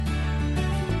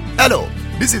Hello,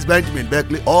 this is Benjamin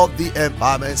Beckley of the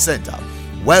Empowerment Center.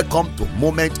 Welcome to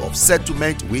Moment of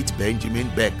Settlement with Benjamin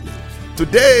Beckley.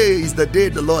 Today is the day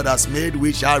the Lord has made.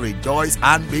 We shall rejoice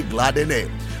and be glad in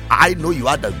it. I know you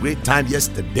had a great time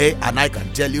yesterday, and I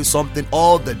can tell you something.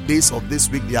 All the days of this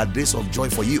week, they are days of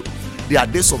joy for you. They are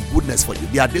days of goodness for you.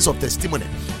 They are days of testimony.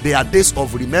 They are days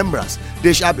of remembrance.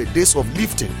 They shall be days of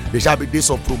lifting. They shall be days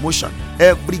of promotion.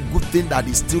 Every good thing that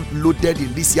is still loaded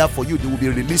in this year for you, they will be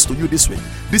released to you this week.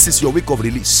 This is your week of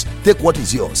release. Take what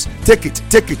is yours. Take it.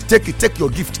 Take your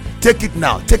gift. Take it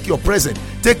now. Take your present.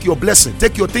 Take your blessing.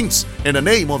 Take your things in the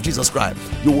name of Jesus Christ.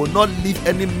 You will not leave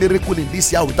any miracle in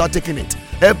this year without taking it.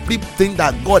 Everything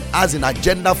that God has in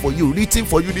agenda for you, written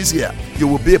for you this year, you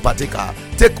will be a partaker.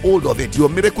 Take hold of it. Your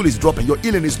miracle is dropping. Your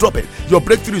healing is dropping. Your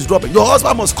breakthrough is dropping. Your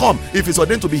husband must come if it's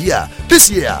ordained to be here this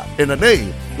year in the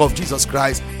name of Jesus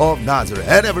Christ of Nazareth.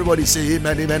 And everybody say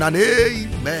amen, amen, and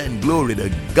amen. Glory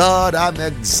to God. I'm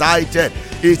excited.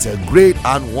 It's a great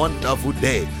and wonderful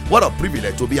day. What a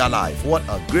privilege to be alive. What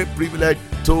a great privilege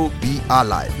to be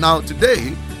alive. Now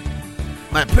today,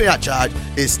 my prayer charge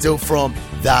is still from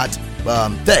that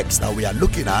text that we are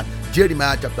looking at,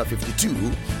 Jeremiah chapter 52,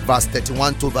 verse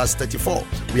 31 to verse 34.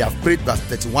 We have prayed verse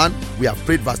 31, we have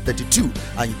prayed verse 32.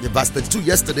 And in verse 32,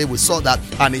 yesterday we saw that,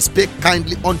 and he spake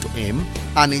kindly unto him,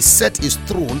 and he set his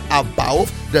throne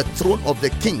above the throne of the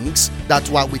kings that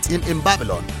were with him in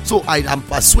Babylon. So I am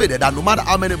persuaded that no matter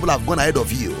how many people have gone ahead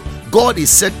of you, God is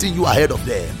setting you ahead of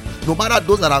them. No matter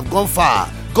those that have gone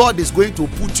far, God is going to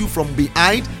put you from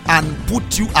behind and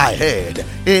put you ahead.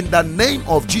 In the name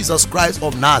of Jesus Christ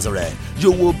of Nazareth,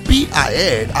 you will be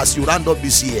ahead as you round up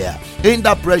this year. In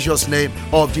the precious name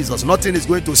of Jesus, nothing is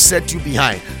going to set you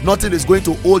behind. Nothing is going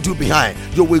to hold you behind.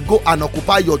 You will go and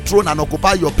occupy your throne and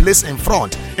occupy your place in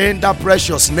front. In the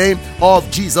precious name of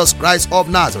Jesus Christ of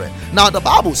Nazareth. Now the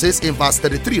Bible says in verse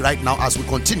 33 right now as we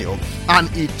continue, and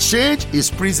he changed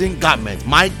his prison garment.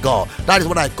 My God, that is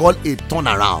what I call a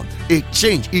turnaround. He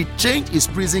changed his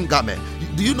prison garment.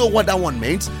 Do you know what that one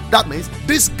means? That means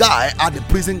this guy had a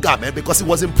prison garment because he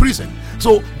was in prison.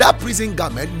 So that prison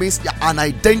garment means an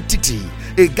identity,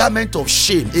 a garment of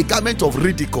shame, a garment of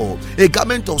ridicule, a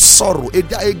garment of sorrow,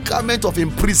 a garment of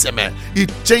imprisonment. He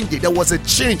changed it. There was a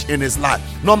change in his life.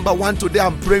 Number one, today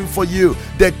I'm praying for you.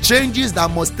 The changes that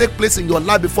must take place in your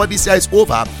life before this year is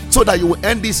over, so that you will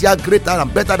end this year greater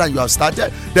and better than you have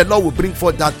started. The Lord will bring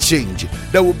forth that change.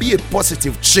 There will be a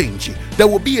positive change. There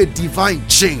will be a divine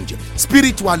change.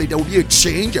 Spiritually, there will be a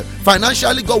change.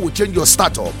 Financially, God will change your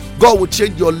status. God will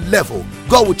change your level.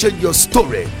 God will change your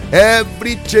story.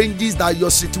 Every changes that your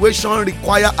situation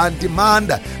require and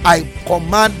demand, I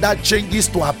command that changes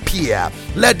to appear.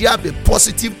 Let there be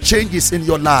positive changes in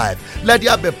your life. Let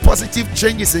there be positive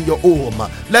changes in your home.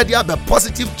 Let there be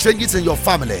positive changes in your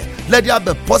family. Let there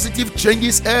be positive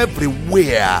changes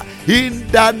everywhere. In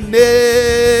the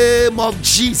name of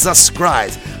Jesus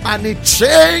Christ. And he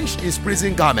changed his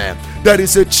prison garment. There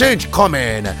is a change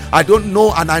coming. I don't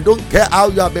know and I don't care how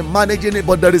you have been managing it,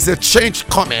 but there is a change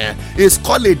coming. It's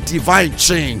called a divine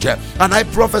change. And I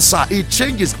prophesy, he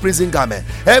changes prison garment.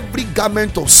 Every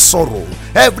garment of sorrow,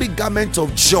 every garment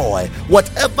of joy,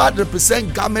 whatever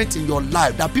represent garment in your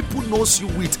life that people knows you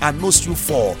with and knows you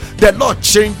for, the Lord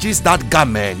changes that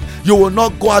garment. You will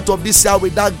not go out of this year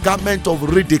with that garment of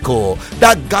ridicule.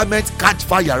 That garment catch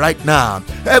fire right now.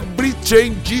 Every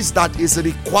changes that is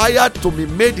required to be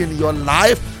made in your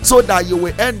life, so that you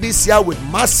will end this year with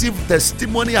massive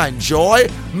testimony and joy,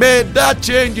 may that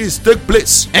changes take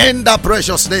place in the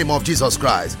precious name of Jesus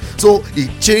Christ. So he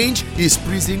changed his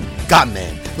prison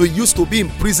garment. He used to be in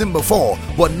prison before,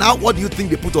 but now what do you think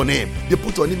they put on him? They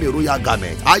put on him a royal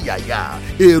garment.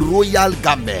 A royal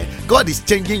garment. God is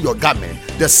changing your garment.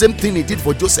 The same thing he did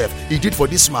for Joseph, he did for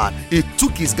this man. He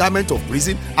took his garment of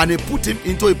prison and he put him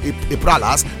into a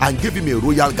palace and gave him a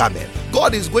royal garment.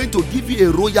 God is going to give you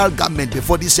a royal garment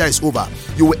before this year is over.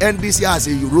 You will end this year as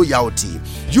a royalty.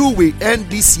 You will end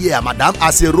this year, madam,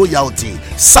 as a royalty.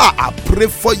 Sir, I pray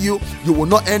for you. You will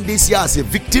not end this year as a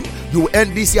victim. You will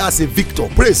end this year as a victor.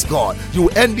 Praise God. You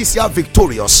will end this year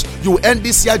victorious. You will end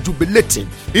this year jubilating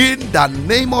in the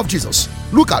name of Jesus.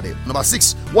 Look at it. Number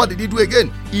 6. What did he do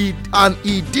again? He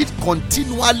did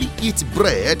continually eat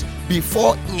bread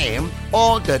before him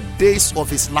all the days of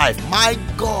his life. My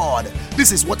God,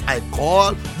 this is what I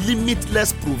call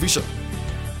limitless provision.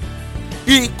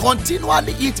 He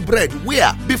continually eat bread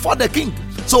where? Before the king.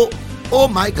 So, oh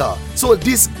my God. So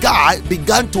this guy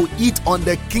began to eat on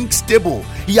the king's table.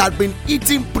 He had been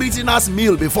eating prisoner's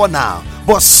meal before now,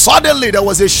 but suddenly there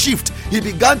was a shift. He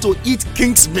began to eat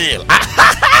king's meal.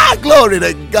 Glory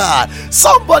to God.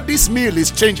 Somebody's meal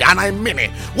is changing, and I mean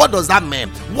it. What does that mean?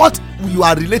 What you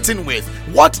are relating with,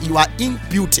 what you are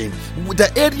imputing,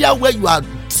 the area where you are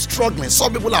struggling.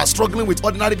 Some people are struggling with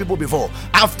ordinary people before.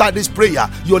 After this prayer,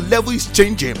 your level is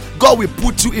changing. God will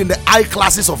put you in the high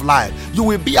classes of life. You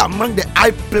will be among the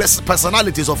high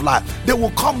personalities of life. They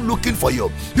will come looking for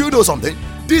you. You know something?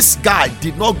 This guy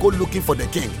did not go looking for the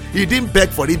king. He didn't beg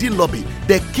for it. He didn't lobby.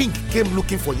 The king came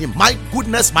looking for him. My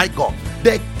goodness, my God.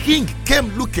 The king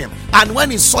came looking, and when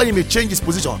he saw him, he changed his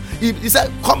position. He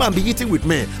said, come and be eating with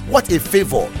me. What a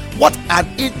favor. What an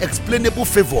inexplainable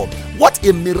favor. What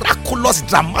a miraculous,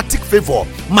 dramatic favor.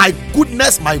 My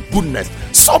goodness, my goodness.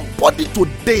 Somebody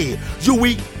today, you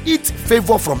will eat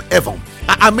favor from heaven.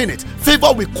 I mean it.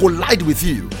 Favor will collide with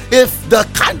you. If the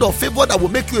kind of favor that will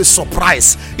make you a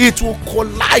surprise, it will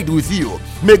collide with you.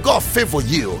 May God favor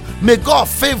you. May God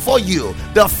favor you.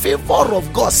 The favor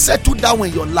of God settle down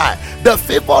in your life. The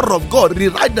favor of God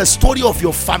rewrite the story of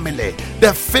your family.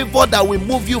 The favor that will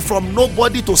move you from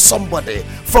nobody to somebody,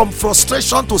 from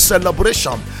frustration to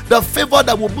celebration. The favor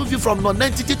that will move you from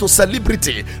non-entity to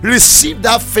celebrity. Receive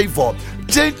that favor.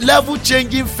 Level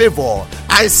changing favor.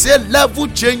 I say level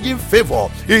changing favor.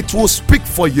 It will speak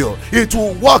for you. It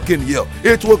will work in you.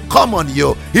 It will come on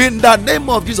you in the name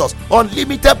of Jesus.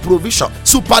 Unlimited provision,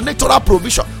 supernatural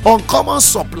provision, uncommon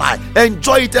supply.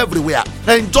 Enjoy it everywhere.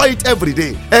 Enjoy it every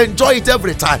day. Enjoy it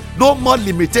every time. No more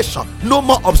limitation. No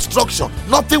more obstruction.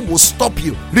 Nothing will stop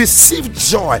you. Receive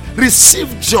joy. Receive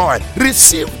joy.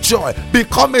 Receive joy.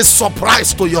 Become a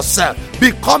surprise to yourself.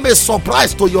 Become a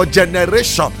surprise to your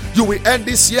generation. You will end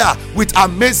this year with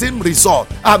amazing result,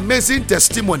 amazing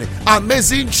testimony,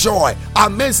 amazing joy,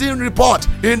 amazing report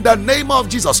in the name of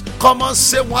Jesus. Come on,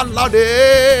 say one loud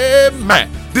amen.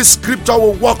 This scripture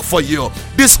will work for you.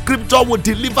 This scripture will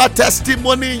deliver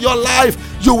testimony in your life.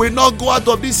 You will not go out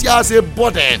of this year as a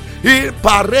burden.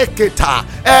 Pareketa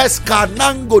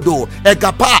eskanangodo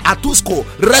egapa atusko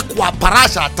rekwa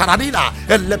parasha taranina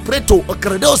elepreto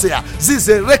credosia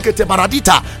zize rekete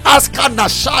baradita askana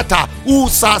shata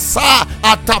usasa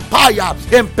atapaya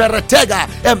emperetega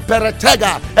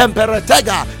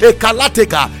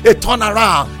ekalatega a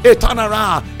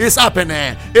turnaround is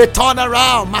happening. A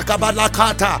turnaround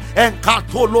makabalakata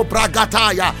enkatolo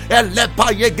bragataya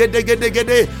elepa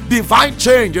yegedegedegede. Divine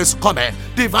change is coming.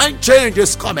 Divine change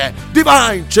is coming.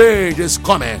 Divine change is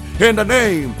coming in the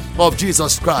name of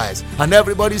Jesus Christ. And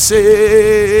everybody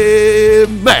say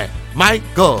amen. My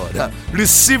God,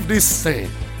 receive this thing.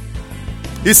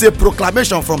 It's a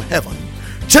proclamation from heaven.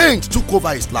 Change took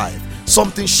over his life.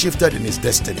 Something shifted in his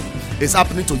destiny. It's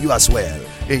happening to you as well.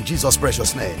 In Jesus'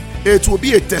 precious name. It will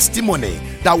be a testimony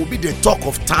that will be the talk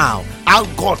of town. How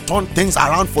God turned things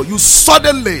around for you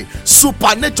suddenly,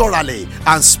 supernaturally,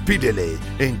 and speedily.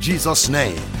 In Jesus'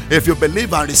 name. If you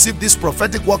believe and receive this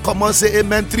prophetic word, come on, say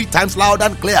amen 3 times loud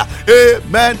and clear.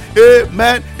 Amen,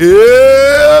 amen,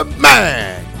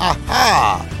 amen.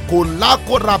 Aha.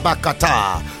 Kolako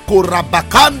rabakata.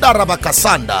 Korabakanda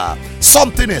rabakasanda.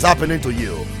 Something is happening to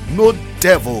you. No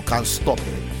devil can stop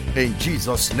it. In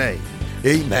Jesus' name.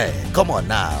 Amen. Come on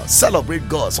now. Celebrate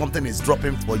God. Something is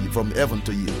dropping for you from heaven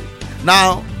to you.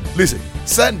 Now, listen.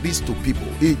 Send this to people.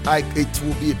 It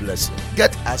will be a blessing.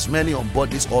 Get as many on board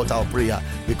this altar of prayer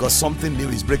because something new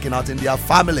is breaking out in their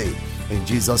family. In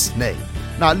Jesus' name.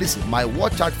 Now, listen. My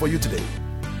word charge for you today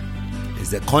is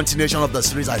the continuation of the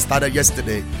series I started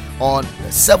yesterday on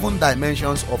the 7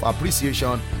 dimensions of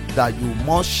appreciation that you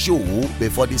must show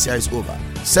before this year is over.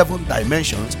 7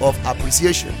 dimensions of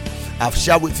appreciation. I've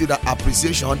shared with you that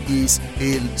appreciation is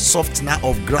a softener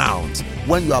of ground.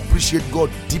 When you appreciate God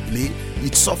deeply,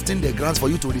 it softens the grounds for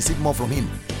you to receive more from Him.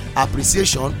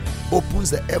 Appreciation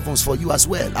opens the heavens for you as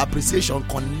well. Appreciation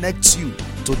connects you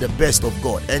to the best of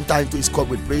God. Enter into His court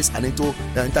with praise and enter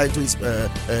into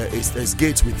His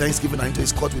gates with thanksgiving and into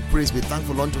His court with praise. Be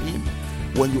thankful unto Him.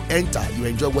 When you enter, you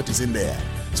enjoy what is in there.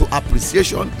 So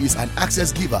appreciation is an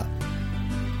access giver.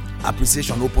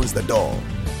 Appreciation opens the door.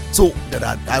 So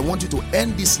that I want you to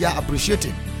end this year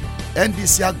appreciating, end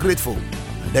this year grateful,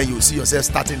 and then you'll see yourself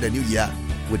starting the new year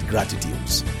with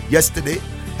gratitudes. Yesterday,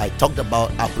 I talked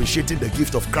about appreciating the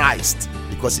gift of Christ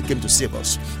because He came to save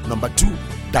us. Number 2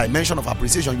 dimension of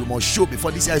appreciation you must show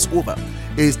before this year is over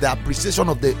is the appreciation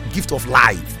of the gift of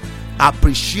life.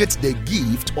 Appreciate the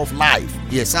gift of life.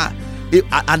 Yes, sir.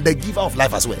 And the giver of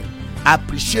life as well.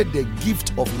 Appreciate the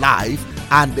gift of life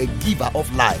and the giver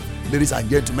of life. Ladies and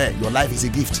gentlemen, your life is a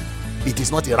gift. It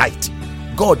is not a right.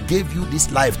 God gave you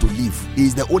this life to live. He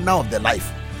is the owner of the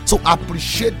life. So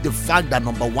appreciate the fact that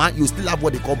number 1, you still have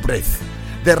what they call breath.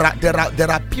 There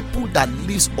are people that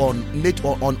live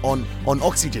on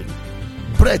oxygen.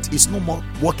 breath is no more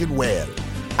working well.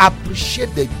 Appreciate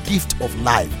the gift of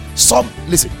life. Some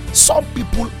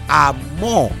people are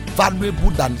more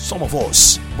valuable than some of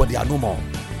us, but they are no more.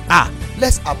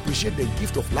 Let's appreciate the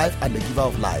gift of life and the giver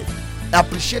of life.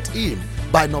 Appreciate him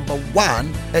by number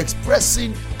one,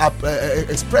 expressing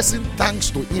thanks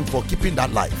to him for keeping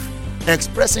that life.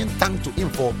 Expressing thanks to him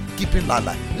for keeping that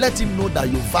life. Let him know that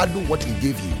you value what he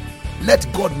gave you. Let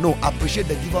God know. Appreciate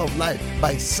the giver of life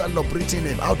by celebrating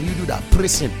him. How do you do that?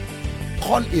 Praise him.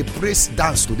 Call a praise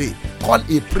dance today. Call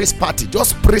a praise party.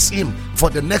 Just praise him for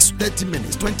the next 30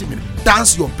 minutes, 20 minutes.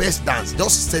 Dance your best dance.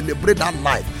 Just celebrate that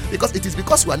life. Because it is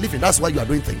because you are living. That's why you are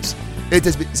doing things. It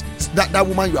is that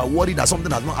woman, you are worried that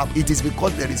something has not happened. It is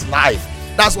because there is life.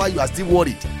 That's why you are still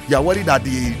worried. You are worried that the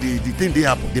thing didn't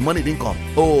happen. The money didn't come.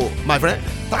 Oh, my friend,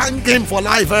 thank him for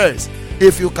life first.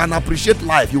 If you can appreciate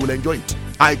life, you will enjoy it.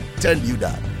 I tell you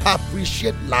that.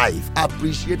 Appreciate life.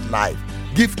 Appreciate life.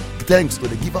 Give thanks to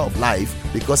the giver of life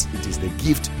because it is the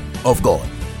gift of God.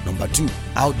 Number two,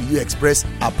 how do you express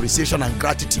appreciation and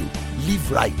gratitude?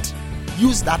 Live right.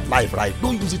 Use that life right.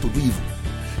 Don't use it to do evil.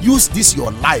 Use this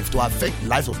your life to affect the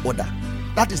lives of others.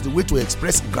 That is the way to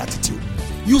express gratitude.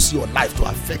 Use your life to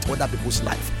affect other people's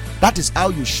life. That is how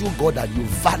you show God that you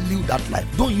value that life.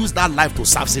 Don't use that life to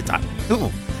serve Satan.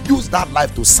 No. Use that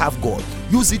life to serve God.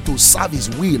 Use it to serve his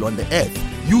will on the earth.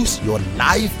 Use your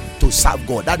life to serve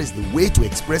God. That is the way to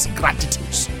express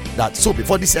gratitude. So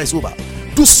before this year is over,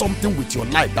 do something with your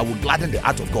life that will gladden the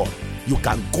heart of God. You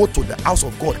can go to the house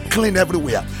of God, clean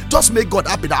everywhere. Just make God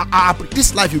happy that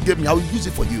this life you gave me, I will use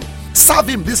it for you. Serve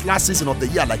him this last season of the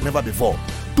year like never before.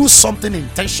 Do something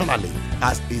intentionally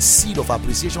as a seed of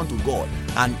appreciation to God.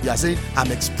 And you are saying,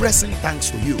 I'm expressing thanks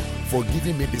to you for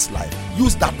giving me this life.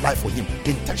 Use that life for him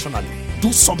intentionally.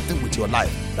 Do something with your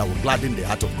life that will gladden the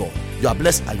heart of God. You are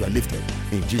blessed and you are lifted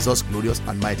in Jesus' glorious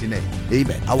and mighty name.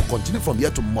 Amen. I will continue from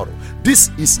here tomorrow. This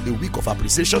is a week of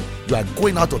appreciation. You are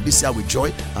going out of this year with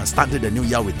joy and starting the new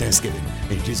year with thanksgiving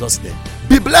in Jesus' name.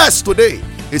 Be blessed today.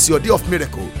 It's your day of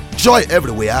miracle. Joy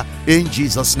everywhere in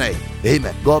Jesus' name.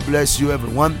 Amen. God bless you,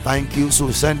 everyone. Thank you.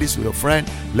 So send this to your friend.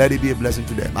 Let it be a blessing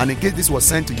to them. And in case this was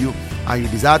sent to you and you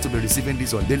desire to be receiving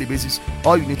this on a daily basis,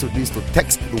 all you need to do is to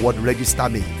text the word register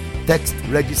me. Text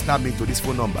register me to this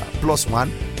phone number +1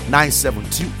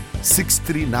 972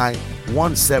 639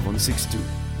 1762.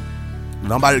 The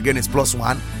number again is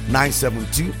 +1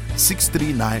 972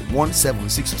 639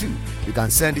 1762. You can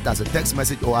send it as a text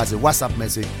message or as a WhatsApp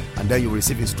message, and then you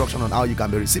receive instruction on how you can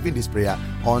be receiving this prayer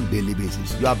on daily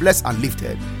basis. You are blessed and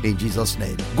lifted in Jesus'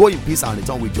 name. Go in peace and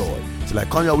return with joy. Till I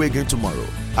come your way again tomorrow.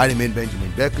 I remain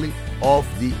Benjamin Beckley of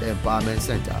the Empowerment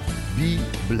Center. Be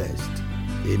blessed.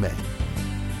 Amen.